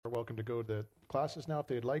welcome to go to the classes now if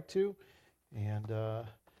they'd like to. And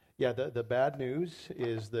the bad news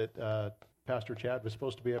is that Pastor Chad was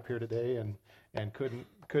supposed to be up here today and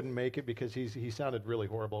couldn't make it because he sounded really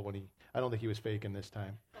horrible when I don't think he was faking this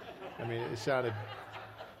time. I mean, just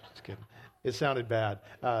kidding. It sounded bad.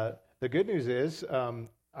 The good news is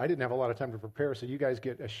I didn't have a lot of time to prepare, so you guys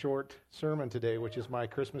get a short sermon today, which is my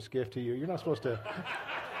Christmas gift to you. You're not supposed to.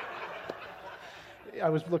 I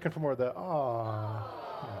was looking for more of the,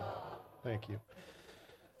 thank you.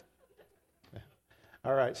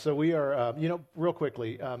 All right, so we are, real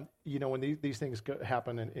quickly, when these things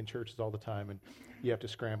happen in churches all the time and you have to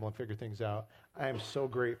scramble and figure things out, I am so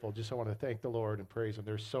grateful. I want to thank the Lord and praise Him.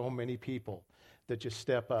 There's so many people that just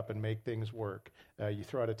step up and make things work. You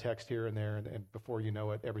throw out a text here and there, and before you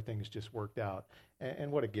know it, everything's just worked out. And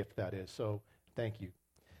what a gift that is. So thank you.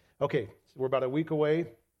 Okay, so we're about a week away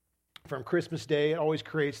from Christmas Day. It always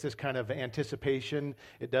creates this kind of anticipation.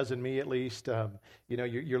 It does in me, at least.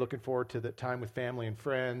 You're looking forward to the time with family and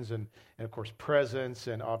friends, and of course presents,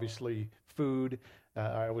 and obviously food.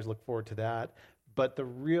 I always look forward to that. But the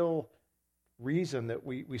real reason that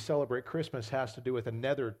we celebrate Christmas has to do with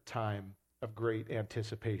another time of great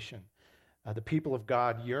anticipation. The people of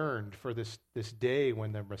God yearned for this day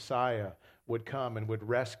when the Messiah would come and would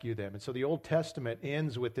rescue them. And so the Old Testament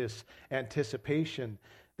ends with this anticipation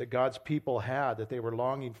that God's people had, that they were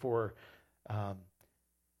longing for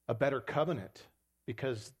a better covenant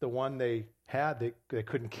because the one they had, they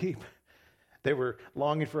couldn't keep. They were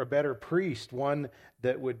longing for a better priest, one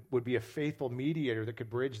that would be a faithful mediator that could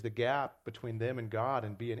bridge the gap between them and God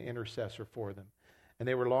and be an intercessor for them. And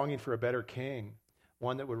they were longing for a better king,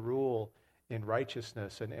 one that would rule in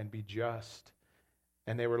righteousness and be just.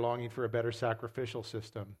 And they were longing for a better sacrificial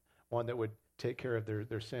system, one that would take care of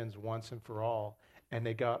their sins once and for all. And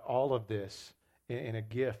they got all of this in a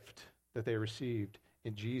gift that they received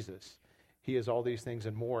in Jesus. He is all these things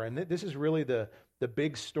and more. And this is really the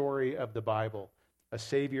big story of the Bible. A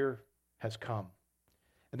Savior has come.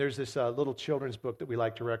 And there's this little children's book that we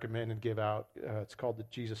like to recommend and give out. It's called the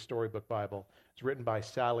Jesus Storybook Bible. It's written by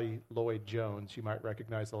Sally Lloyd Jones. You might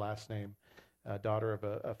recognize the last name, daughter of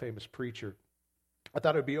a famous preacher. I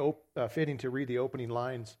thought it would be fitting to read the opening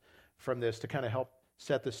lines from this to kind of help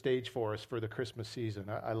set the stage for us for the Christmas season.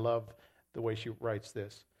 I love the way she writes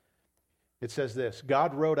this. It says this: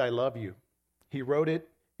 God wrote, "I love you." He wrote it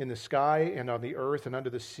in the sky and on the earth and under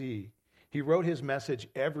the sea. He wrote His message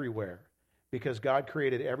everywhere because God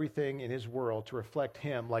created everything in His world to reflect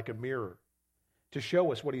Him like a mirror, to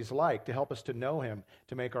show us what He's like, to help us to know Him,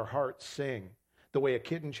 to make our hearts sing, the way a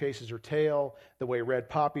kitten chases her tail, the way red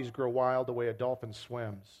poppies grow wild, the way a dolphin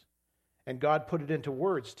swims. And God put it into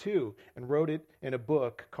words, too, and wrote it in a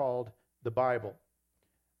book called the Bible.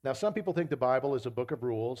 Now, some people think the Bible is a book of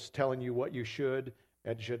rules telling you what you should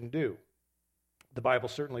and shouldn't do. The Bible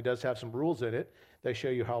certainly does have some rules in it. They show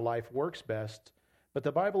you how life works best. But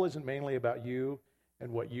the Bible isn't mainly about you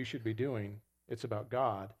and what you should be doing. It's about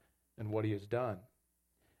God and what He has done.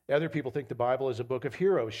 Other people think the Bible is a book of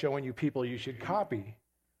heroes showing you people you should copy.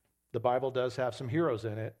 The Bible does have some heroes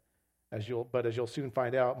in it. As you'll soon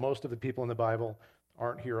find out, most of the people in the Bible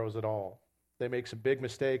aren't heroes at all. They make some big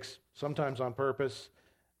mistakes, sometimes on purpose.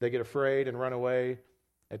 They get afraid and run away.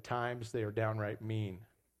 At times, they are downright mean.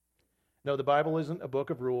 No, the Bible isn't a book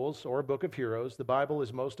of rules or a book of heroes. The Bible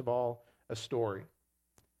is most of all a story.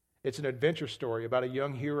 It's an adventure story about a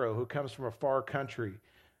young hero who comes from a far country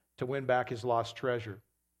to win back his lost treasure.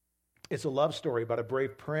 It's a love story about a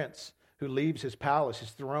brave prince who leaves his palace,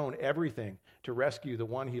 his throne, everything to rescue the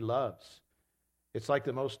one he loves. It's like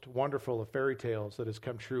the most wonderful of fairy tales that has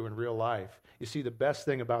come true in real life. You see, the best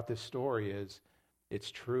thing about this story is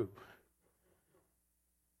it's true.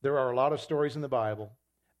 There are a lot of stories in the Bible,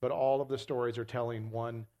 but all of the stories are telling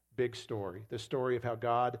one big story, the story of how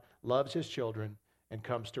God loves His children and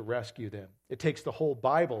comes to rescue them. It takes the whole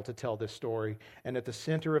Bible to tell this story, and at the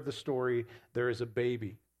center of the story, there is a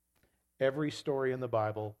baby. Every story in the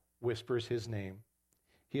Bible whispers His name.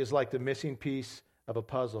 He is like the missing piece of a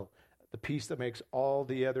puzzle, the piece that makes all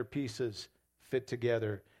the other pieces fit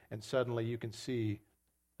together, and suddenly you can see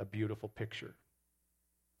a beautiful picture.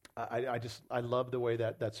 I love the way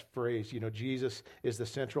that's phrased. Jesus is the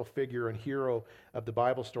central figure and hero of the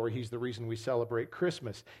Bible story. He's the reason we celebrate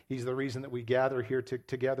Christmas. He's the reason that we gather here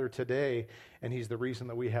together today, and He's the reason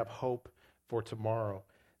that we have hope for tomorrow.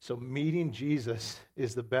 So meeting Jesus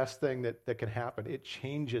is the best thing that can happen. It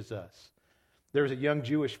changes us. There was a young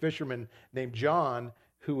Jewish fisherman named John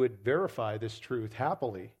who would verify this truth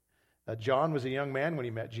happily. John was a young man when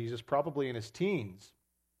he met Jesus, probably in his teens.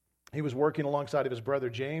 He was working alongside of his brother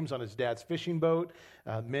James on his dad's fishing boat,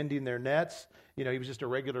 mending their nets. You know, he was just a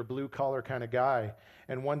regular blue-collar kind of guy.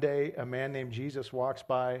 And one day, a man named Jesus walks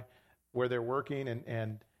by where they're working,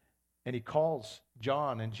 and he calls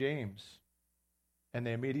John and James, and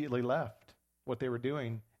they immediately left what they were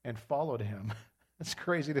doing and followed him. It's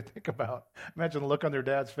crazy to think about. Imagine the look on their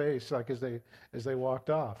dad's face, like as they walked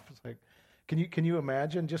off. It's like, can you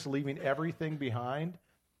imagine just leaving everything behind,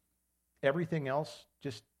 everything else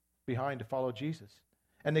just behind to follow Jesus?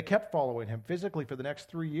 And they kept following him physically for the next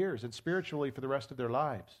 3 years and spiritually for the rest of their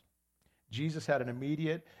lives. Jesus had an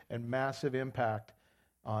immediate and massive impact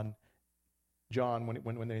on John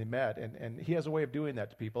when they met, and he has a way of doing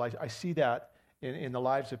that to people. I see that in the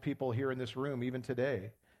lives of people here in this room, even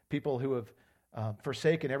today. People who have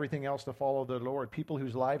forsaken everything else to follow the Lord. People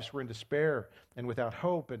whose lives were in despair and without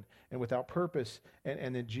hope and without purpose.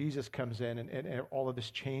 And then Jesus comes in and all of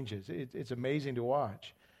this changes. It's amazing to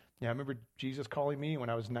watch. Yeah, I remember Jesus calling me when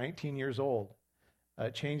I was 19 years old.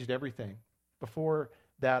 It changed everything. Before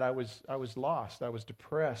that, I was lost. I was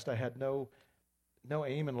depressed. I had no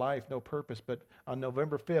aim in life, no purpose. But on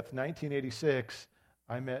November 5th, 1986,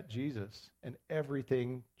 I met Jesus, and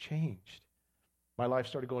everything changed. My life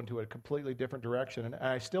started going to a completely different direction. And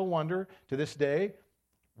I still wonder to this day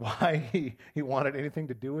why he wanted anything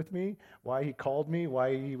to do with me, why he called me,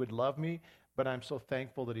 why he would love me. But I'm so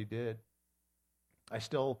thankful that he did. I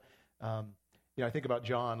still, I think about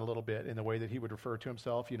John a little bit in the way that he would refer to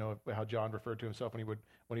himself. You know how John referred to himself when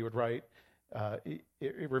he would write.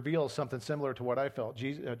 It reveals something similar to what I felt.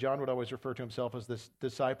 John would always refer to himself as this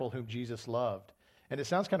disciple whom Jesus loved. And it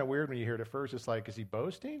sounds kind of weird when you hear it at first. It's like, is he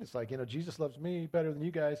boasting? It's like, Jesus loves me better than you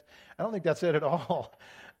guys. I don't think that's it at all.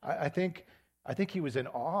 I think he was in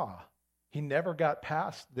awe. He never got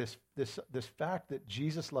past this fact that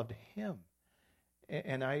Jesus loved him.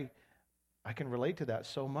 And I can relate to that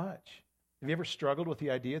so much. Have you ever struggled with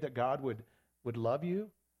the idea that God would love you?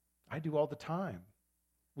 I do all the time.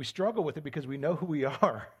 We struggle with it because we know who we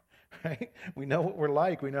are, right? We know what we're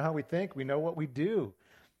like. We know how we think. We know what we do.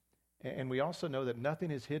 And we also know that nothing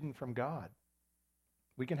is hidden from God.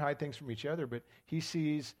 We can hide things from each other, but he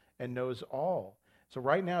sees and knows all. So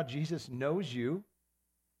right now, Jesus knows you.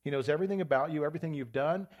 He knows everything about you, everything you've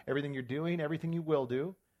done, everything you're doing, everything you will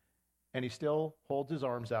do. And he still holds his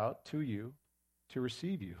arms out to you to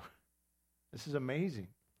receive you. This is amazing.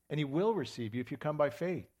 And he will receive you if you come by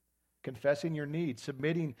faith, confessing your needs,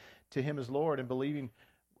 submitting to him as Lord, and believing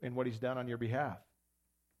in what he's done on your behalf.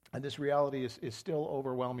 And this reality is still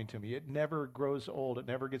overwhelming to me. It never grows old. It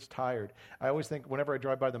never gets tired. I always think whenever I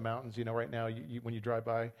drive by the mountains, right now, when you drive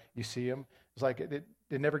by, you see them. It's like it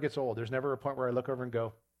never gets old. There's never a point where I look over and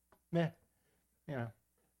go, meh,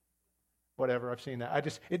 whatever, I've seen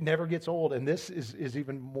that. It never gets old. And this is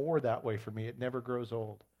even more that way for me. It never grows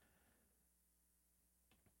old.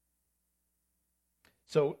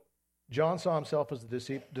 So John saw himself as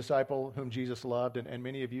the disciple whom Jesus loved, and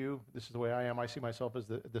many of you, this is the way I am, I see myself as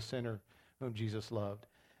the sinner whom Jesus loved.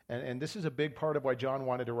 And this is a big part of why John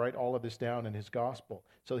wanted to write all of this down in his gospel,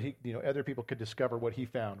 so other people could discover what he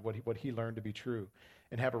found, what he learned to be true,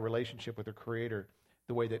 and have a relationship with the Creator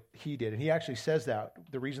the way that he did. And he actually says that,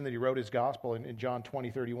 the reason that he wrote his gospel in John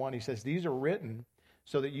 20:31, he says, "These are written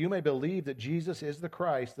so that you may believe that Jesus is the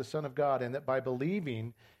Christ, the Son of God, and that by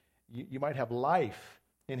believing you might have life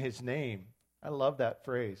in his name." I love that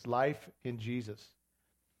phrase, life in Jesus.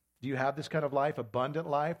 Do you have this kind of life, abundant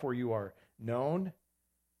life, where you are known,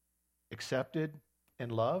 accepted,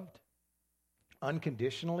 and loved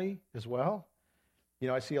unconditionally as well?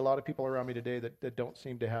 I see a lot of people around me today that don't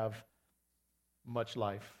seem to have much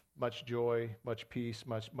life, much joy, much peace,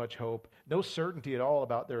 much hope, no certainty at all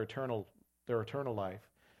about their eternal life.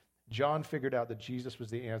 John figured out that Jesus was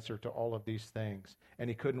the answer to all of these things, and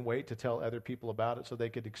he couldn't wait to tell other people about it so they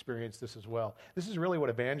could experience this as well. This is really what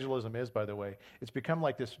evangelism is, by the way. It's become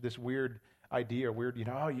like this weird idea, you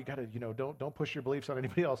got to, don't push your beliefs on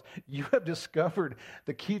anybody else. You have discovered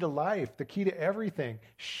the key to life, the key to everything.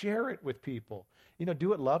 Share it with people.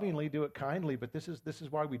 Do it lovingly, do it kindly, but this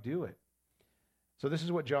is why we do it. So this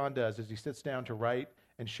is what John does, is he sits down to write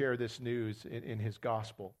and share this news in his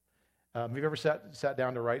gospel. Have you ever sat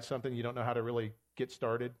down to write something you don't know how to really get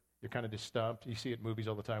started? You're kind of just stumped. You see it in movies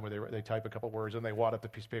all the time where they type a couple words and they wad up the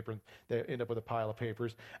piece of paper and they end up with a pile of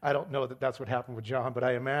papers. I don't know that that's what happened with John, but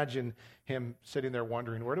I imagine him sitting there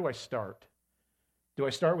wondering, where do I start? Do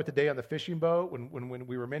I start with the day on the fishing boat when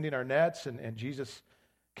we were mending our nets and Jesus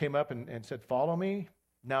came up and said, "Follow me"?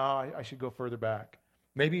 No, I should go further back.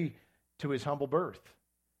 Maybe to his humble birth,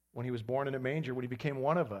 when he was born in a manger, when he became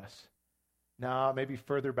one of us. No, maybe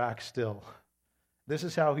further back still. This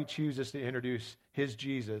is how he chooses to introduce his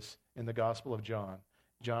Jesus in the Gospel of John.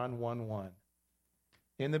 John 1:1.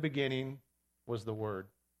 In the beginning was the Word,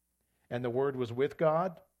 and the Word was with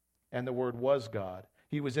God, and the Word was God.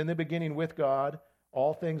 He was in the beginning with God.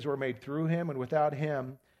 All things were made through him, and without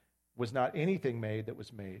him was not anything made that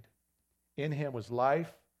was made. In him was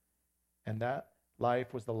life, and that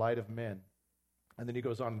life was the light of men. And then he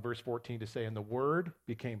goes on in verse 14 to say, and the Word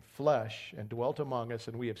became flesh and dwelt among us,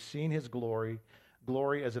 and we have seen his glory,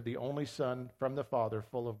 glory as of the only Son from the Father,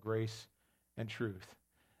 full of grace and truth.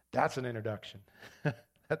 That's an introduction.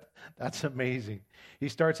 That's amazing. He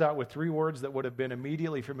starts out with three words that would have been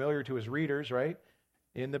immediately familiar to his readers, right?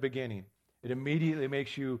 In the beginning. It immediately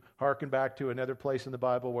makes you hearken back to another place in the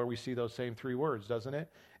Bible where we see those same three words, doesn't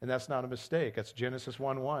it? And that's not a mistake. That's Genesis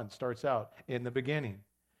 1:1. Starts out, in the beginning.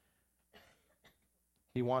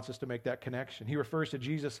 He wants us to make that connection. He refers to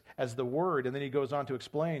Jesus as the Word, and then he goes on to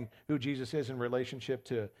explain who Jesus is in relationship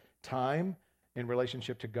to time, in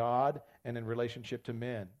relationship to God, and in relationship to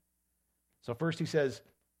men. So first he says,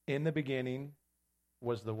 in the beginning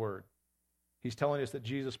was the Word. He's telling us that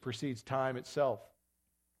Jesus precedes time itself,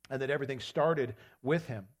 and that everything started with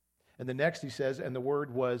him. And the next he says, and the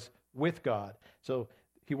Word was with God. So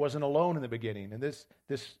he wasn't alone in the beginning. And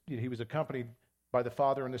he was accompanied by the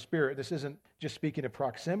Father and the Spirit. This isn't just speaking of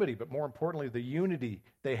proximity, but more importantly, the unity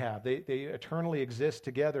they have. They eternally exist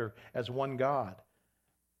together as one God,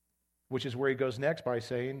 which is where he goes next by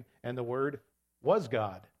saying, and the Word was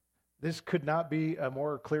God. This could not be a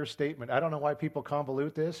more clear statement. I don't know why people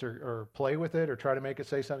convolute this or play with it or try to make it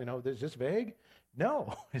say something, is this vague?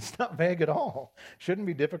 No, it's not vague at all. Shouldn't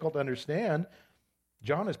be difficult to understand.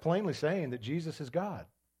 John is plainly saying that Jesus is God.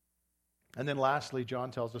 And then lastly,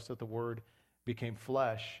 John tells us that the Word became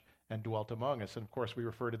flesh and dwelt among us. And of course, we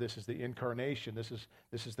refer to this as the incarnation. This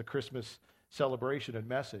is the Christmas celebration and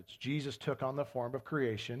message. Jesus took on the form of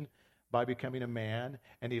creation by becoming a man,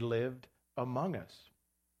 and he lived among us.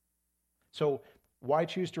 So why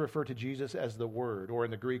choose to refer to Jesus as the Word, or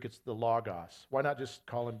in the Greek it's the Logos? Why not just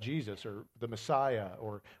call him Jesus or the Messiah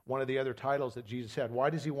or one of the other titles that Jesus had? Why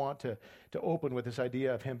does he want to open with this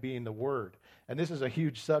idea of him being the Word? And this is a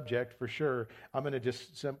huge subject for sure. I'm going to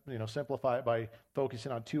just simplify it by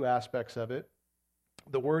focusing on two aspects of it.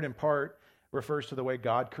 The Word in part refers to the way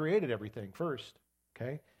God created everything first.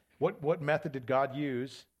 Okay, what method did God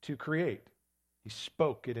use to create? He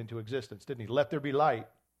spoke it into existence, didn't he? Let there be light.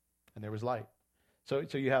 And there was light. So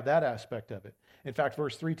you have that aspect of it. In fact,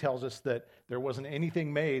 verse 3 tells us that there wasn't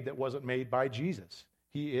anything made that wasn't made by Jesus.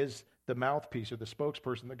 He is the mouthpiece or the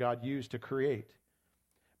spokesperson that God used to create.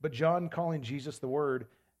 But John calling Jesus the Word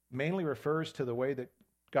mainly refers to the way that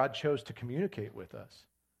God chose to communicate with us.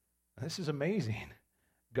 And this is amazing.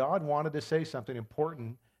 God wanted to say something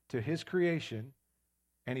important to his creation,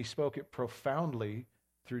 and he spoke it profoundly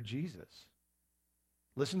through Jesus.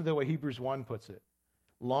 Listen to the way Hebrews 1 puts it.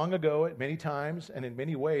 Long ago, at many times and in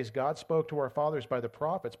many ways, God spoke to our fathers by the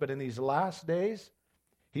prophets, but in these last days,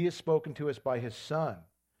 he has spoken to us by his Son,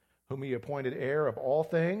 whom he appointed heir of all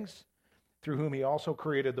things, through whom he also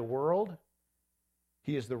created the world.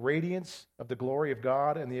 He is the radiance of the glory of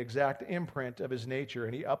God and the exact imprint of his nature,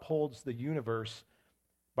 and he upholds the universe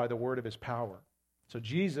by the word of his power. So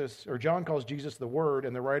John calls Jesus the Word,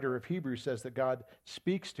 and the writer of Hebrews says that God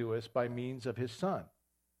speaks to us by means of his Son.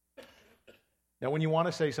 Now, when you want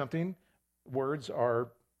to say something, words are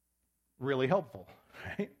really helpful,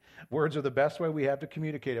 right? Words are the best way we have to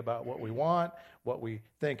communicate about what we want, what we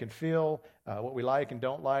think and feel, what we like and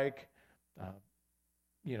don't like,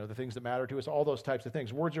 the things that matter to us, all those types of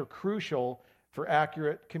things. Words are crucial for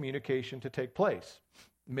accurate communication to take place.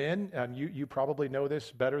 Men, you probably know this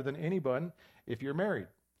better than anyone if you're married,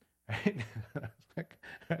 right? I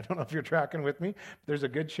don't know if you're tracking with me. There's a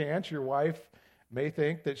good chance your wife may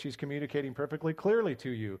think that she's communicating perfectly clearly to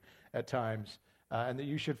you at times, and that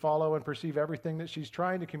you should follow and perceive everything that she's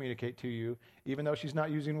trying to communicate to you, even though she's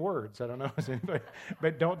not using words. I don't know,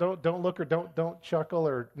 but don't look or don't chuckle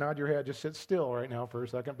or nod your head. Just sit still right now for a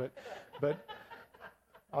second. But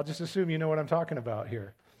I'll just assume you know what I'm talking about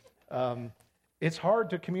here. It's hard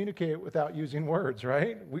to communicate without using words,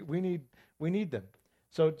 right? We need them.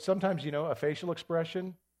 So sometimes a facial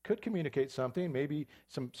expression could communicate something. Maybe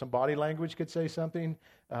some body language could say something.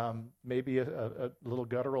 Maybe a little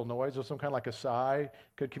guttural noise or some kind of like a sigh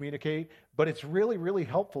could communicate. But it's really, really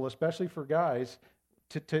helpful, especially for guys,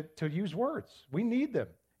 to use words. We need them.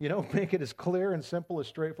 Make it as clear and simple, as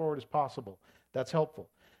straightforward as possible. That's helpful.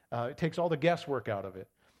 It takes all the guesswork out of it.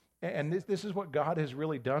 And this is what God has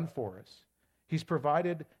really done for us. He's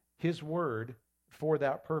provided his word for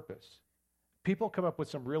that purpose. People come up with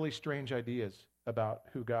some really strange ideas about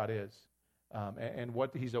who God is. and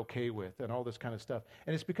what he's okay with and all this kind of stuff.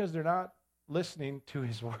 And it's because they're not listening to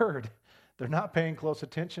his word. They're not paying close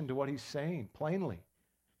attention to what he's saying plainly.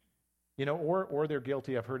 Or they're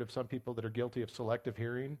guilty. I've heard of some people that are guilty of selective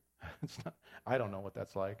hearing. I don't know what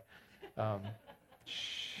that's like.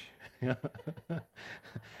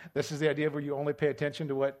 This is the idea where you only pay attention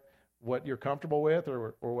to what you're comfortable with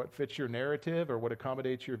or what fits your narrative or what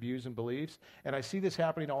accommodates your views and beliefs. And I see this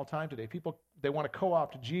happening all the time today. People, they want to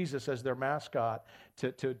co-opt Jesus as their mascot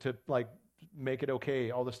to like make it okay,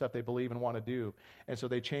 all the stuff they believe and want to do. And so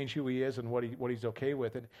they change who he is and what he's okay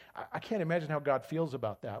with. And I can't imagine how God feels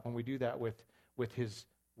about that when we do that with his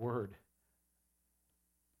word.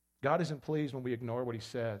 God isn't pleased when we ignore what he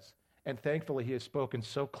says. And thankfully, he has spoken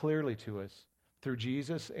so clearly to us through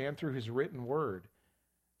Jesus and through his written word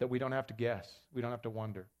that we don't have to guess. We don't have to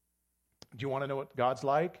wonder. Do you want to know what God's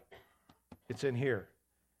like? It's in here.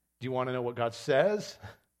 Do you want to know what God says?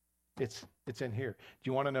 It's in here. Do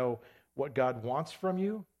you want to know what God wants from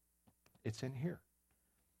you? It's in here.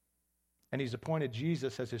 And he's appointed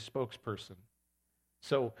Jesus as his spokesperson.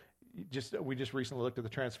 So we just recently looked at the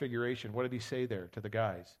Transfiguration. What did he say there to the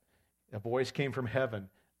guys? A voice came from heaven.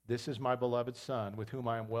 This is my beloved Son, with whom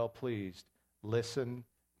I am well pleased. Listen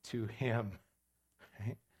to him.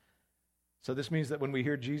 Right? So this means that when we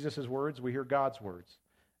hear Jesus' words, we hear God's words.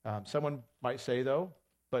 Someone might say, though,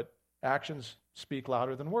 but actions speak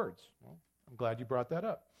louder than words. Well, I'm glad you brought that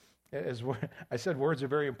up. As I said, words are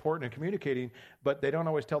very important in communicating, but they don't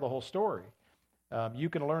always tell the whole story. You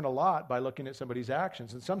can learn a lot by looking at somebody's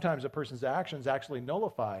actions, and sometimes a person's actions actually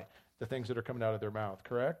nullify the things that are coming out of their mouth,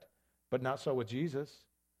 correct? But not so with Jesus.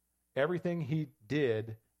 Everything he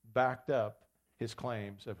did backed up his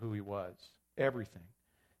claims of who he was. Everything.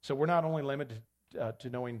 So we're not only limited to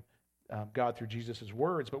knowing God through Jesus'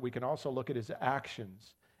 words, but we can also look at his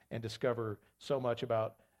actions and discover so much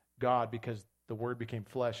about God because the Word became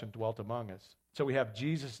flesh and dwelt among us. So we have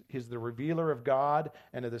Jesus, he's the revealer of God,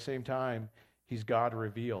 and at the same time, he's God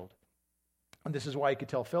revealed. And this is why he could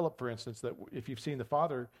tell Philip, for instance, that if you've seen the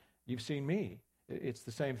Father, you've seen me. It's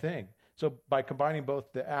the same thing. So by combining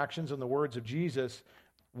both the actions and the words of Jesus,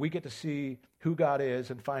 we get to see who God is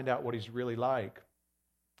and find out what he's really like.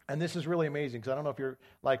 And this is really amazing because I don't know if you're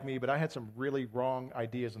like me, but I had some really wrong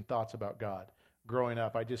ideas and thoughts about God growing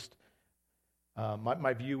up.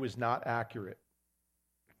 My view was not accurate.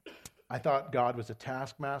 I thought God was a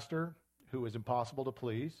taskmaster who was impossible to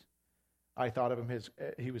please. I thought of him as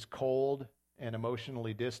he was cold and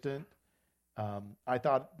emotionally distant. I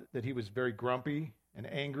thought that he was very grumpy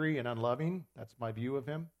and angry and unloving. That's my view of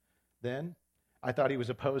him then. I thought he was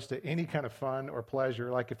opposed to any kind of fun or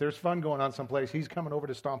pleasure. Like if there's fun going on someplace, he's coming over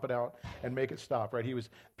to stomp it out and make it stop, right?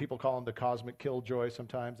 People call him the cosmic killjoy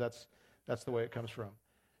sometimes. That's the way it comes from.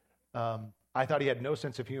 I thought he had no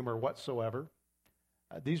sense of humor whatsoever.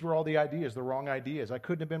 These were all the ideas, the wrong ideas. I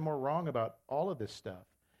couldn't have been more wrong about all of this stuff.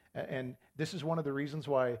 And this is one of the reasons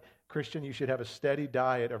why, Christian, you should have a steady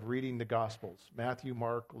diet of reading the Gospels, Matthew,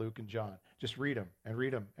 Mark, Luke, and John. Just read them and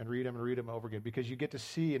read them and read them and read them over again because you get to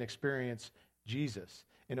see and experience Jesus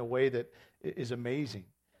in a way that is amazing.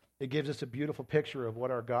 It gives us a beautiful picture of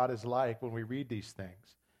what our God is like when we read these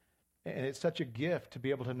things. And it's such a gift to be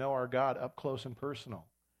able to know our God up close and personal.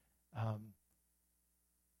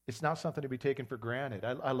 It's not something to be taken for granted.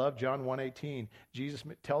 I love John 1:18.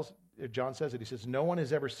 John says it. He says, no one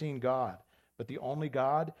has ever seen God, but the only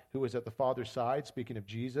God who is at the Father's side, speaking of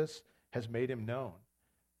Jesus, has made him known.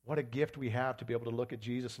 What a gift we have to be able to look at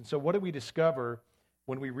Jesus. And so what do we discover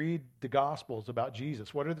when we read the Gospels about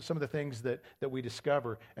Jesus? What are some of the things that we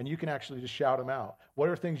discover? And you can actually just shout them out. What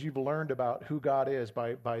are things you've learned about who God is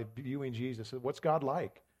by viewing Jesus? What's God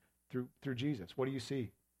like through Jesus? What do you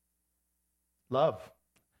see? Love.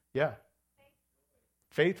 Yeah.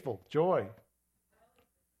 Faithful. Joy.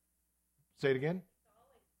 Say it again.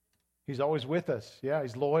 He's always with us. Yeah,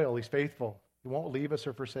 he's loyal. He's faithful. He won't leave us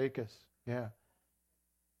or forsake us. Yeah.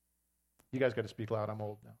 You guys got to speak loud. I'm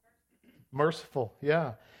old now. Merciful.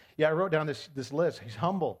 Yeah. Yeah, I wrote down this list. He's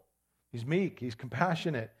humble. He's meek. He's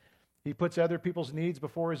compassionate. He puts other people's needs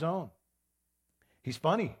before his own. He's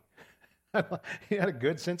funny. He had a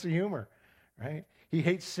good sense of humor, right? He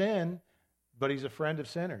hates sin, but he's a friend of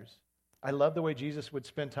sinners. I love the way Jesus would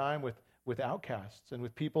spend time with outcasts and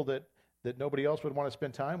with people that nobody else would want to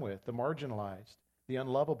spend time with, the marginalized, the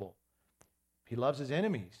unlovable. He loves his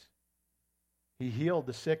enemies. He healed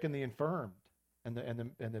the sick and the infirmed and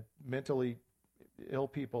the mentally ill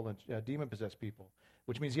people and demon-possessed people,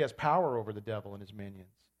 which means he has power over the devil and his minions.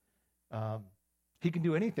 He can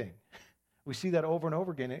do anything. We see that over and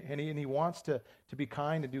over again, and he wants to be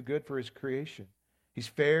kind and do good for his creation. He's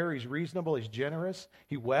fair, he's reasonable, he's generous.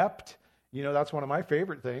 He wept That's one of my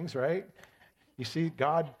favorite things, right? You see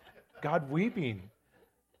God weeping,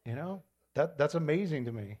 that's amazing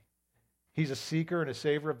to me. He's a seeker and a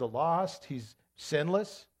savior of the lost. He's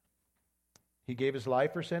sinless. He gave his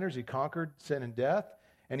life for sinners. He conquered sin and death.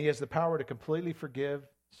 And he has the power to completely forgive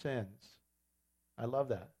sins. I love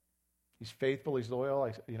that. He's faithful. He's loyal.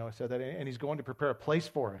 I said that. And he's going to prepare a place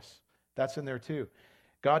for us. That's in there too.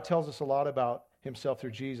 God tells us a lot about himself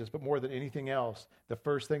through Jesus, but more than anything else, the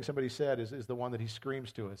first thing somebody said is the one that he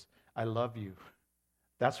screams to us. I love you.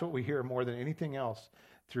 That's what we hear more than anything else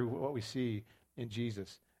through what we see in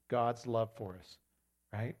Jesus. God's love for us,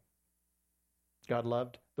 right? God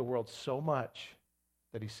loved the world so much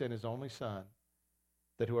that he sent his only son,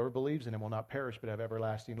 that whoever believes in him will not perish but have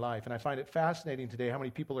everlasting life. And I find it fascinating today how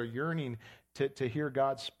many people are yearning to hear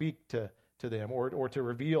God speak to them or to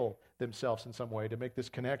reveal themselves in some way, to make this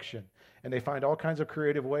connection. And they find all kinds of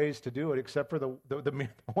creative ways to do it, except for the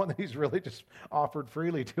one that he's really just offered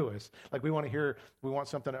freely to us. Like we want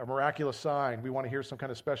something, a miraculous sign. We want to hear some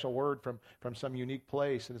kind of special word from some unique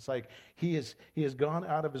place. And it's like he has gone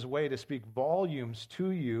out of his way to speak volumes to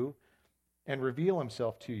you and reveal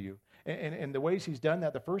himself to you. And the ways he's done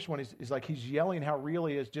that, the first one is like he's yelling how real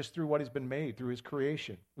he is just through what has been made, through his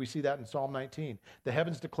creation. We see that in Psalm 19. The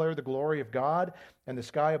heavens declare the glory of God, and the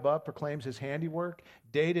sky above proclaims his handiwork.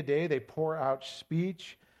 Day to day they pour out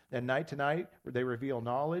speech, and night to night they reveal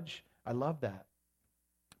knowledge. I love that.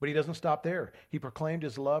 But he doesn't stop there. He proclaimed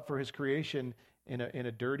his love for his creation in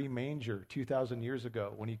a dirty manger 2,000 years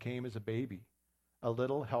ago when he came as a baby, a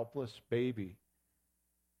little helpless baby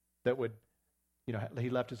that would... he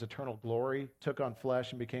left his eternal glory, took on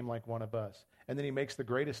flesh, and became like one of us. And then he makes the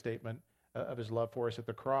greatest statement of his love for us at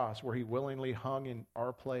the cross, where he willingly hung in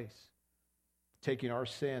our place, taking our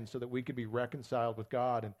sin so that we could be reconciled with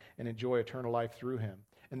God and enjoy eternal life through him.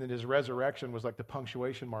 And then his resurrection was like the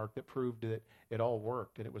punctuation mark that proved that it all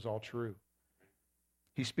worked and it was all true.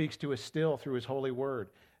 He speaks to us still through his holy word.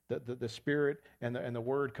 The Spirit and the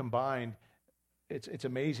Word combined, it's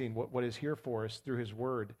amazing what is here for us through his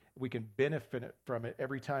word. We can benefit from it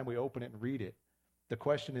every time we open it and read it. The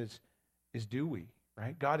question is do we,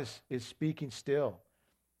 right? God is speaking still.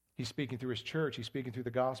 He's speaking through his church. He's speaking through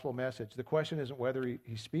the gospel message. The question isn't whether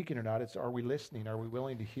he's speaking or not. It's, are we listening? Are we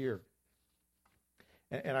willing to hear?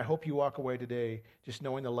 And I hope you walk away today just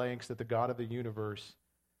knowing the lengths that the God of the universe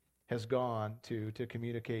has gone to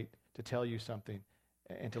communicate, to tell you something,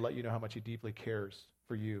 and to let you know how much he deeply cares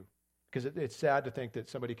for you. Because it's sad to think that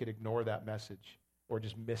somebody could ignore that message or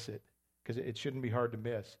just miss it, because it shouldn't be hard to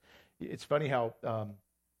miss. It's funny how,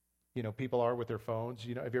 people are with their phones. Have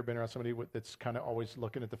you ever been around somebody that's kind of always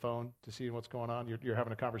looking at the phone to see what's going on? You're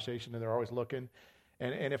having a conversation and they're always looking.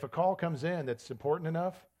 And if a call comes in that's important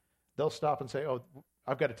enough, they'll stop and say, oh,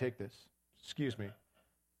 I've got to take this. Excuse me.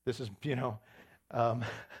 This is,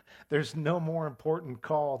 there's no more important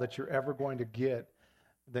call that you're ever going to get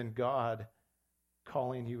than God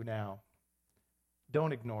calling you now.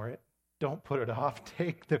 Don't ignore it. Don't put it off.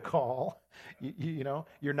 Take the call.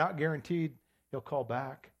 You're not guaranteed he'll call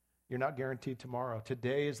back. You're not guaranteed tomorrow.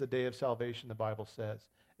 Today is the day of salvation, the Bible says.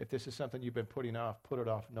 If this is something you've been putting off, put it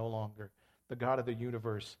off no longer. The God of the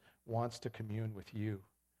universe wants to commune with you,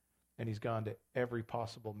 and he's gone to every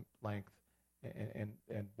possible length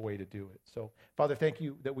and way to do it. So, Father, thank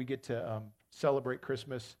you that we get to celebrate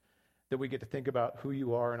Christmas, that we get to think about who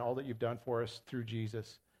you are and all that you've done for us through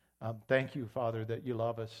Jesus. Thank you, Father, that you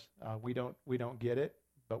love us. We don't get it,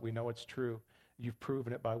 but we know it's true. You've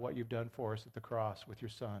proven it by what you've done for us at the cross with your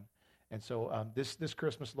Son. And so this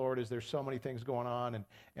Christmas, Lord, as there's so many things going on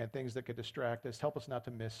and things that could distract us, help us not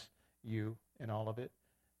to miss you in all of it.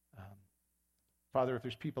 Father, if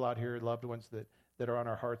there's people out here, loved ones that are on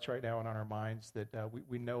our hearts right now and on our minds that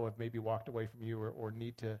we know have maybe walked away from you or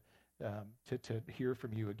need to hear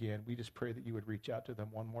from you again, we just pray that you would reach out to them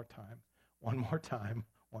one more time,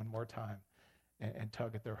 and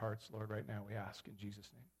tug at their hearts, Lord, right now, we ask in Jesus'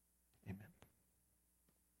 name. Amen.